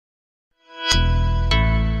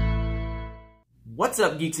What's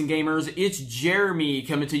up, geeks and gamers? It's Jeremy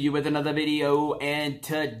coming to you with another video, and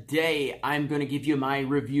today I'm going to give you my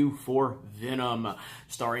review for Venom,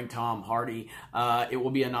 starring Tom Hardy. It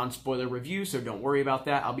will be a non-spoiler review, so don't worry about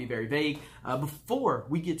that. I'll be very vague. Before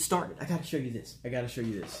we get started, I got to show you this. I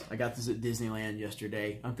got this at Disneyland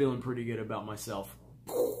yesterday. I'm feeling pretty good about myself.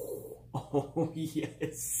 Oh,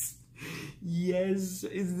 yes. Yes.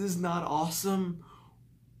 Is this not awesome?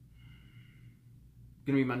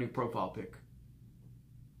 Gonna be my new profile pic.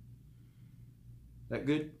 That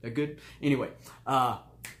good? That good? Anyway,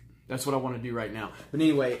 that's what I want to do right now. But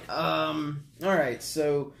anyway, alright,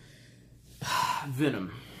 so,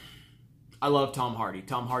 Venom. I love Tom Hardy.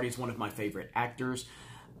 Tom Hardy is one of my favorite actors.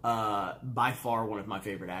 By far one of my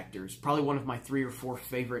favorite actors. Probably one of my 3 or 4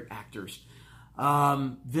 favorite actors.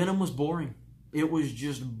 Venom was boring. It was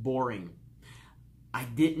just boring. I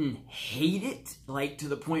didn't hate it, like to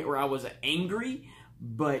the point where I was angry,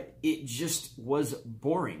 but it just was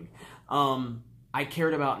boring. I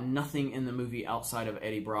cared about nothing in the movie outside of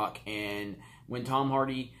Eddie Brock, and when Tom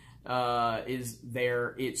Hardy is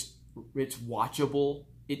there, it's watchable.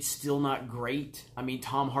 It's still not great. I mean,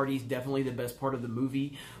 Tom Hardy's definitely the best part of the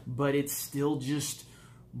movie, but it's still just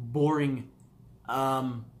boring.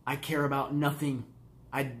 I care about nothing.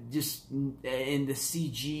 And the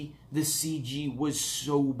CG was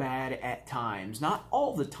so bad at times. Not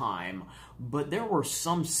all the time, but there were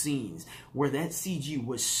some scenes where that CG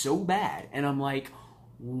was so bad, and I'm like,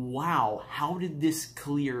 wow, how did this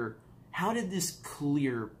clear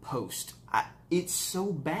post? It's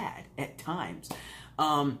so bad at times.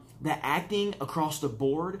 The acting across the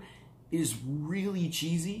board is really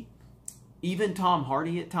cheesy. Even Tom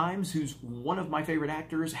Hardy at times, who's one of my favorite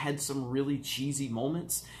actors, had some really cheesy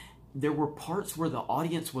moments. There were parts where the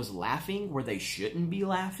audience was laughing where they shouldn't be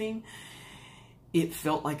laughing. It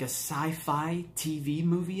felt like a sci-fi TV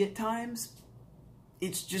movie at times.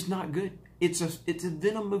 It's just not good. It's a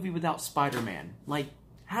Venom movie without Spider-Man. Like,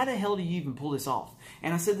 how the hell do you even pull this off?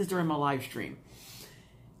 And I said this during my live stream.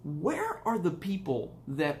 Where are the people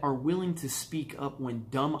that are willing to speak up when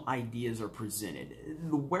dumb ideas are presented?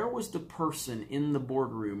 Where was the person in the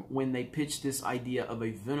boardroom when they pitched this idea of a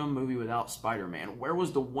Venom movie without Spider-Man? Where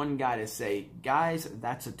was the one guy to say, guys,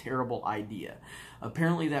 that's a terrible idea?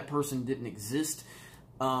 Apparently that person didn't exist.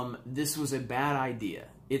 This was a bad idea.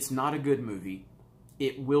 It's not a good movie.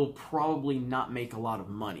 It will probably not make a lot of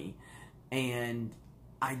money. And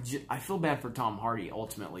I feel bad for Tom Hardy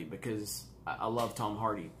ultimately, because I love Tom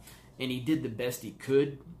Hardy, and he did the best he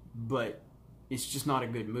could, but it's just not a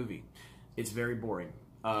good movie. It's very boring.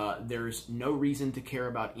 There's no reason to care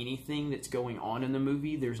about anything that's going on in the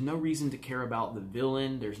movie. There's no reason to care about the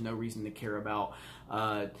villain. There's no reason to care about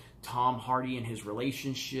Tom Hardy and his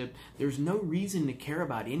relationship. There's no reason to care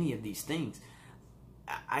about any of these things.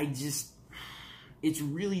 It's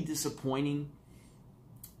really disappointing.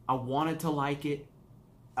 I wanted to like it.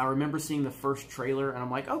 I remember seeing the first trailer, and I'm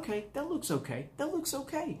like, okay, that looks okay. That looks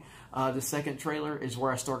okay. The second trailer is where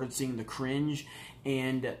I started seeing the cringe,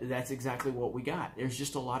 and that's exactly what we got. There's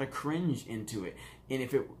just a lot of cringe into it. And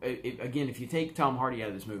if you take Tom Hardy out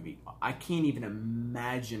of this movie, I can't even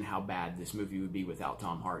imagine how bad this movie would be without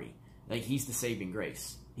Tom Hardy. Like, he's the saving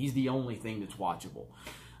grace. He's the only thing that's watchable.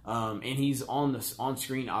 And he's on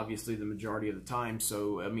screen, obviously, the majority of the time,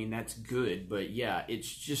 so, I mean, that's good. But, yeah, it's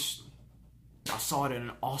just... I saw it in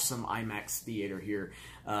an awesome IMAX theater here.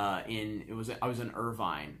 I was in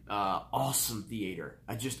Irvine. Awesome theater.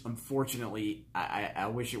 Unfortunately, I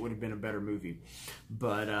wish it would have been a better movie.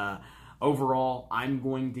 But overall, I'm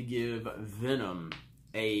going to give Venom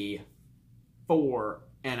a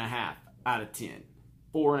 4.5 out of 10.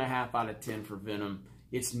 4.5 out of 10 for Venom.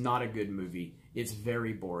 It's not a good movie. It's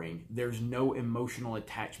very boring. There's no emotional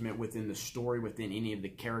attachment within the story, within any of the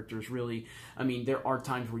characters, really. I mean, there are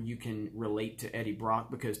times where you can relate to Eddie Brock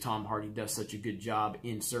because Tom Hardy does such a good job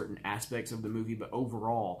in certain aspects of the movie, but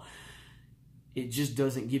overall, it just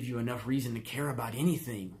doesn't give you enough reason to care about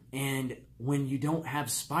anything. And when you don't have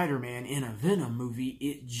Spider-Man in a Venom movie,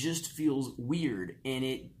 it just feels weird, and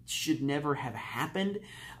it should never have happened.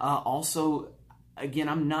 Also, again,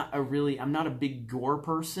 I'm not a big gore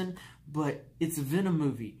person, but it's a Venom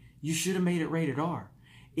movie. You should have made it rated R.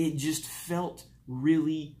 It just felt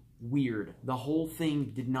really weird. The whole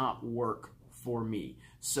thing did not work for me.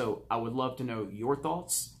 So I would love to know your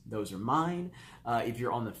thoughts. Those are mine. If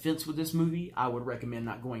you're on the fence with this movie, I would recommend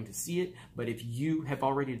not going to see it. But if you have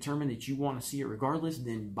already determined that you want to see it regardless,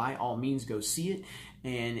 then by all means go see it.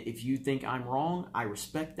 And if you think I'm wrong, I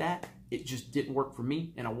respect that. It just didn't work for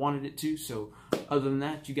me, and I wanted it to. So other than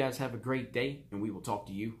that, you guys have a great day, and we will talk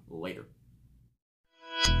to you later.